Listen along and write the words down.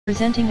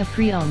Presenting a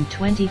pre-owned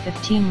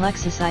 2015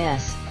 Lexus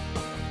IS.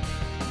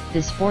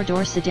 This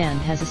four-door sedan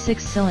has a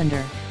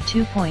six-cylinder,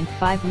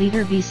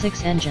 2.5-liter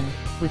V6 engine,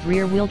 with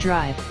rear-wheel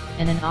drive,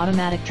 and an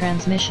automatic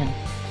transmission.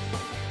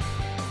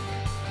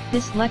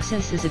 This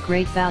Lexus is a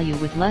great value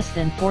with less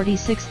than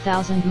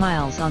 46,000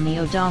 miles on the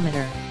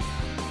odometer.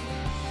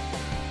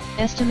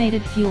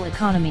 Estimated fuel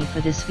economy for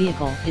this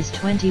vehicle is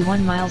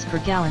 21 miles per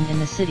gallon in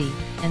the city,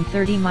 and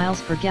 30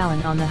 miles per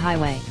gallon on the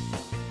highway.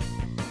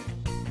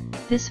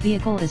 This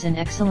vehicle is in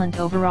excellent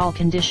overall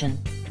condition.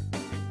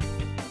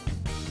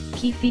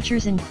 Key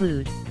features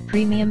include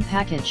premium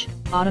package,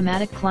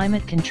 automatic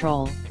climate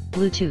control,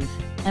 Bluetooth,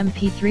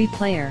 MP3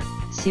 player,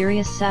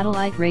 Sirius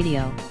satellite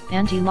radio,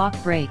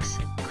 anti-lock brakes,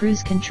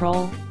 cruise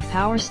control,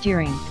 power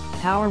steering,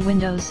 power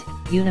windows,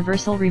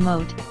 universal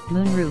remote,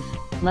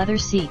 moonroof, leather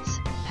seats,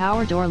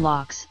 power door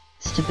locks,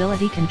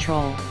 stability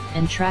control,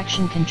 and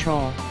traction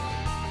control.